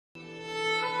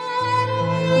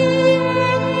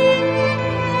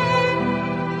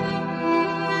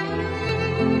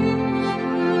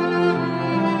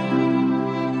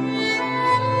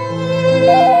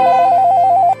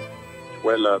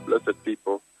blessed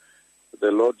people,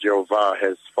 the Lord Jehovah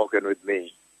has spoken with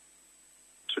me.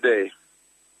 Today,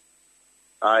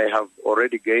 I have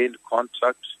already gained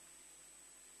contact.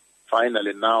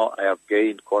 Finally, now I have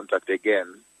gained contact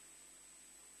again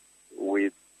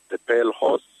with the pale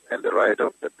horse and the rider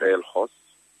of the pale horse.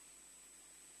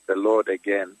 The Lord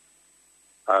again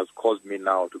has caused me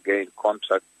now to gain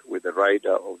contact with the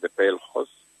rider of the pale horse.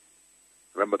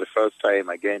 Remember, the first time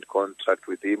I gained contact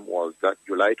with him was that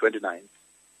July 29th,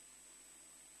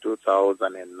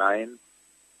 2009,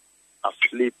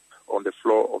 asleep on the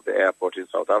floor of the airport in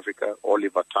South Africa,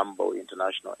 Oliver Tambo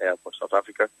International Airport, South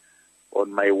Africa,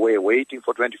 on my way, waiting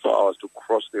for 24 hours to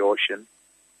cross the ocean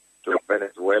to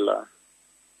Venezuela,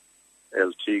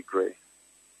 El Tigre,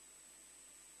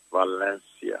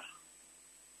 Valencia,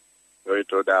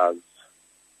 Reuters,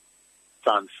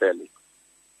 San Felix,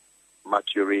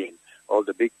 Maturin, all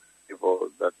the big people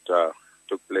that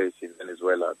took place in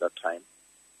Venezuela at that time,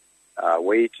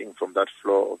 waiting from that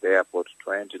floor of the airport,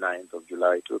 29th of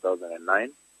July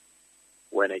 2009,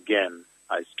 when again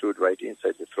I stood right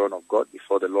inside the throne of God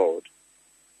before the Lord,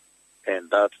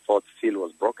 and that fourth seal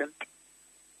was broken,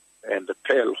 and the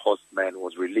pale horseman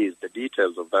was released. The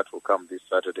details of that will come this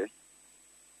Saturday.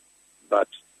 But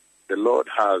the Lord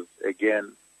has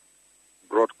again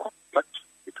brought contact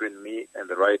between me and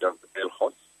the rider of the pale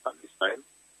horse at this time.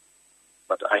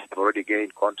 But I have already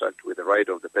gained contact with the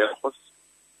rider of the pale horse.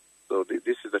 So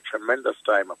this is a tremendous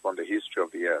time upon the history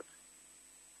of the earth.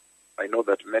 I know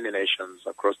that many nations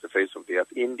across the face of the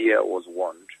earth, India was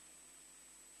warned.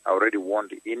 I already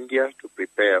warned India to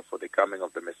prepare for the coming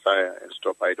of the Messiah and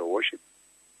stop idol worship.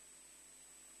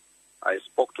 I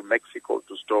spoke to Mexico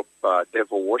to stop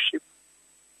devil worship,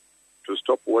 to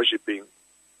stop worshiping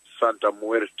Santa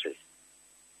Muerte,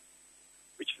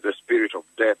 which is the spirit of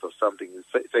death or something,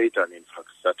 Satan, in fact,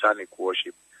 satanic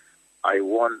worship. I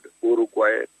warned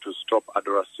Uruguay to stop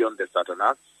Adoración de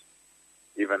Satanás,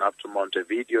 even up to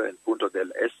Montevideo and Punta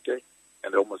del Este,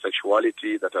 and the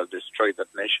homosexuality that has destroyed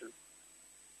that nation.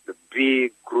 The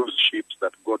big cruise ships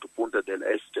that go to Punta del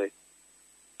Este,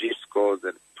 discos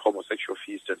and homosexual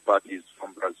feasts and parties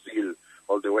from Brazil,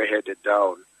 all the way headed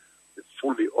down, the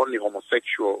fully only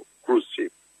homosexual cruise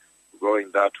ship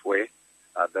going that way.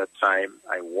 At that time,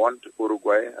 I warned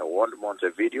Uruguay, I warned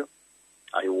Montevideo,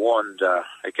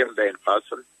 I came there in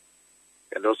person,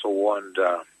 and also warned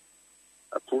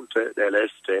Punta del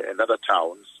Este and other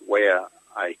towns where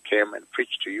I came and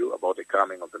preached to you about the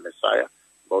coming of the Messiah,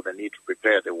 about the need to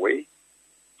prepare the way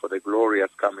for the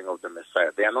glorious coming of the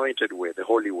Messiah, the anointed way, the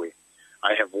holy way.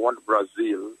 I have warned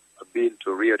Brazil. I've been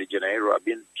to Rio de Janeiro, I've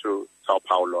been to Sao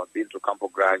Paulo, I've been to Campo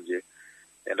Grande,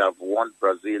 and I've warned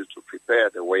Brazil to prepare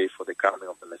the way for the coming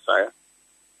of the Messiah.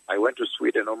 I went to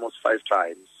Sweden almost 5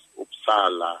 times,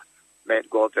 Uppsala,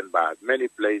 Gothenburg, many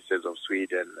places of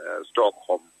Sweden,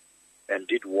 Stockholm, and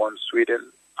did warn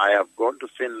Sweden. I have gone to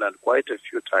Finland quite a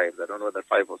few times, I don't know whether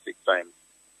 5 or 6 times,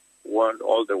 warned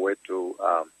all the way to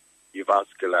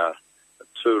Jyväskylä,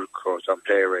 Turku, or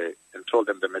Tampere, and told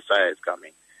them the Messiah is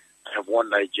coming. I have warned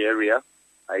Nigeria.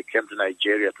 I came to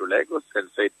Nigeria, to Lagos, and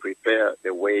said, prepare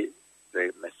the way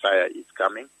the Messiah is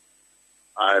coming.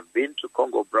 I have been to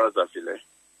Congo Brazzaville,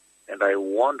 and I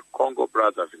warned Congo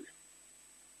Brazzaville.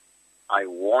 I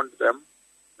warned them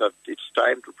that it's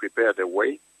time to prepare the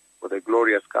way for the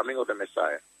glorious coming of the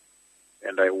Messiah.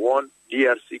 And I warned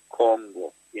DRC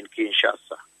Congo in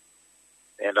Kinshasa.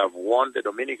 And I've warned the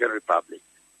Dominican Republic.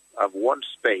 I've warned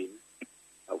Spain.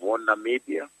 I've warned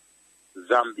Namibia,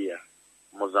 Zambia,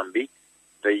 Mozambique,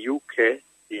 the UK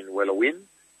in Wellowin,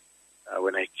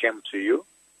 when I came to you,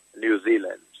 New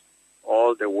Zealand,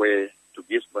 all the way to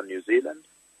Gisborne, New Zealand,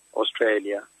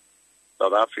 Australia,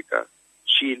 South Africa,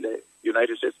 Chile,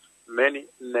 United States, many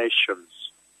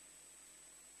nations.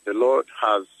 The Lord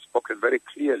has spoken very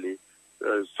clearly.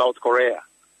 South Korea,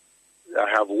 I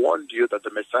have warned you that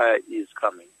the Messiah is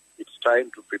coming. It's time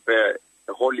to prepare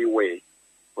the holy way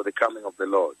for the coming of the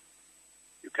Lord.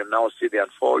 You can now see the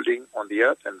unfolding on the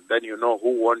earth, and then you know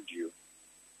who warned you,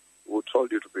 who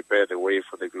told you to prepare the way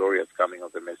for the glorious coming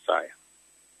of the Messiah.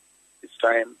 It's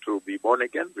time to be born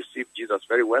again, receive Jesus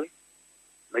very well,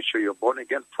 make sure you're born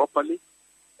again properly,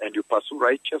 and you pursue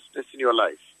righteousness in your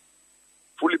life.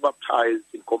 Fully baptized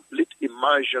in complete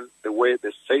immersion, the way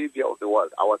the Savior of the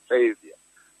world, our Savior,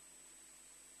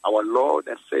 our Lord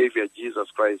and Savior Jesus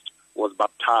Christ was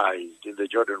baptized in the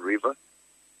Jordan River,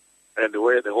 and the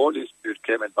way the Holy Spirit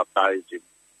came and baptized him,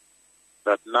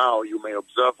 that now you may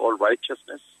observe all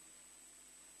righteousness.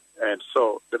 And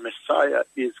so the Messiah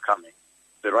is coming.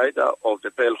 The rider of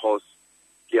the pale horse,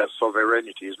 he has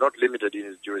sovereignty. He's not limited in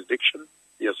his jurisdiction.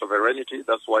 He has sovereignty.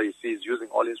 That's why he is using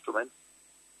all instruments.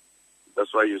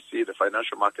 That's why you see the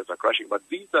financial markets are crashing. But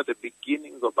these are the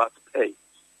beginnings of that pain.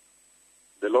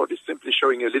 The Lord is simply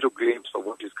showing you a little glimpse of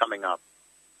what is coming up.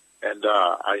 And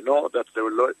I know that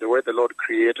the way the Lord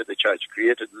created the church,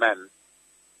 created man,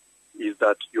 is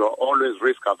that you are always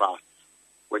risk averse.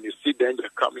 When you see danger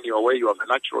coming your way, you have a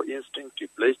natural instinct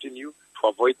placed in you to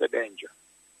avoid the danger.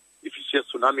 If you see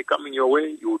a tsunami coming your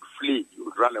way, you would flee, you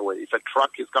would run away. If a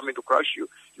truck is coming to crush you,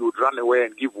 you would run away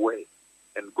and give way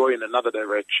and go in another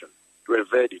direction to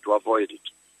evade it, to avoid it.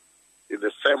 In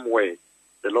the same way,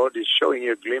 the Lord is showing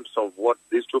you a glimpse of what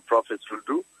these two prophets will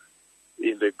do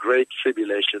in the Great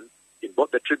Tribulation, in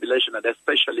both the tribulation and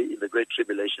especially in the Great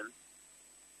Tribulation.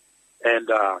 And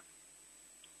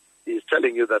he's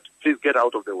telling you that please get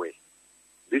out of the way.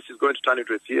 This is going to turn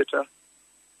into a theater.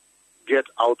 Get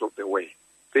out of the way.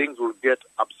 Things will get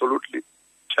absolutely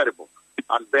terrible,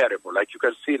 unbearable. Like you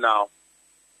can see now,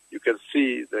 you can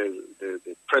see the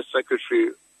press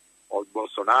secretary of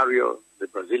Bolsonaro, the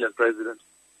Brazilian president,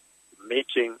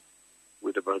 meeting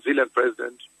with the Brazilian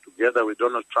president together with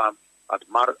Donald Trump at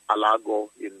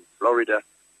Mar-a-Lago in Florida,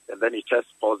 and then he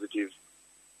tests positive.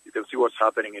 You can see what's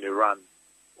happening in Iran,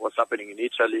 what's happening in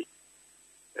Italy,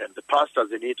 and the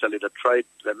pastors in Italy that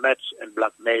they met and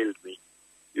blackmailed me.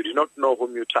 You did not know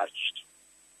whom you touched,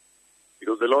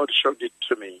 because the Lord showed it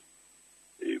to me.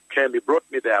 He brought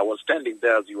me there. I was standing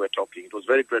there as you were talking. It was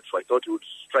very grateful. I thought he would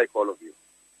strike all of you.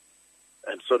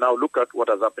 And so now look at what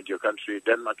has happened to your country.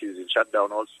 Denmark is in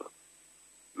shutdown also.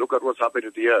 Look at what's happened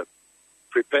to the earth.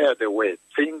 Prepare the way.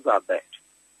 Things are bad.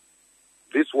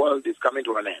 This world is coming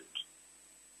to an end.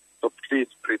 So please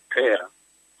prepare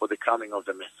for the coming of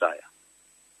the Messiah.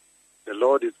 The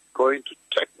Lord is going to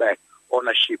take back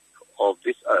ownership of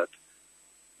this earth,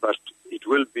 but it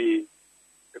will be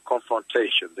a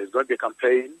confrontation. There's going to be a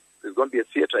campaign. There's going to be a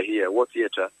theater here, war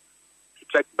theater, to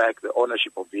take back the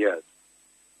ownership of the earth.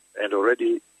 And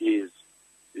already his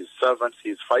servants,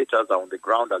 his fighters are on the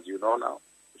ground, as you know now.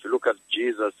 If you look at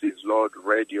Jesus is Lord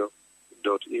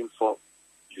radio.info,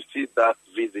 you see that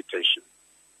visitation.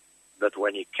 That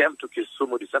when he came to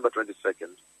Kisumu, December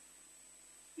 22nd,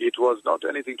 it was not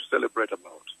anything to celebrate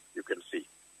about, you can see.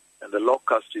 And the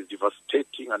locust is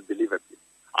devastating unbelievably.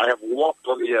 I have walked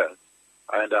on the earth,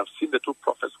 and I've seen the two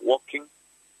prophets walking,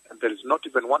 and there is not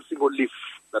even one single leaf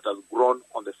that has grown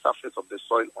on the surface of the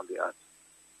soil on the earth.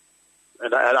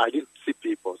 And I didn't see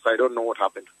people, so I don't know what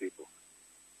happened to people.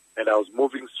 And I was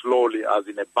moving slowly as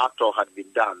in a battle had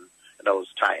been done, and I was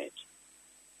tired.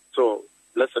 So,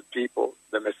 blessed people,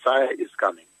 the Messiah is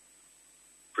coming.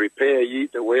 Prepare ye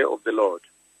the way of the Lord.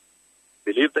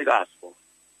 Believe the gospel.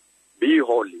 Be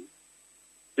holy.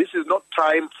 This is not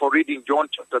time for reading John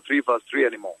chapter 3, verse 3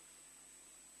 anymore.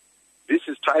 This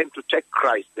is time to take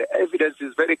Christ. The evidence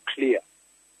is very clear.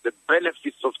 The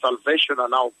benefits of salvation are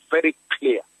now very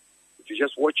clear. If you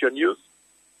just watch your news,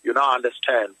 you now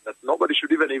understand that nobody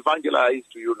should even evangelize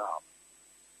to you now.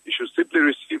 You should simply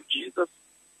receive Jesus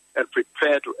and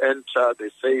prepare to enter the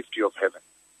safety of heaven.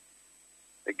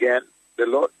 Again, the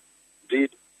Lord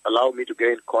did allow me to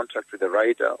gain contact with the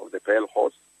rider of the pale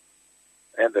horse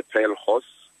and the pale horse.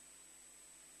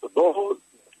 So those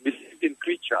believe in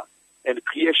creature and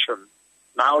creation,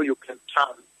 now you can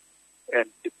turn and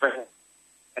depend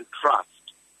and trust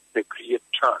the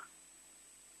Creator.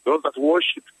 Those that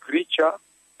worship creature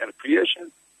and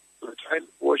creation, the time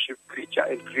to worship creature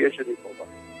and creation is over.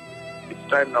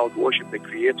 It's time now to worship the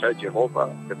Creator,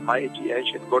 Jehovah, the mighty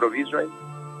ancient God of Israel,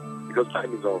 because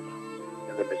time is over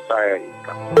and the Messiah is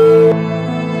coming.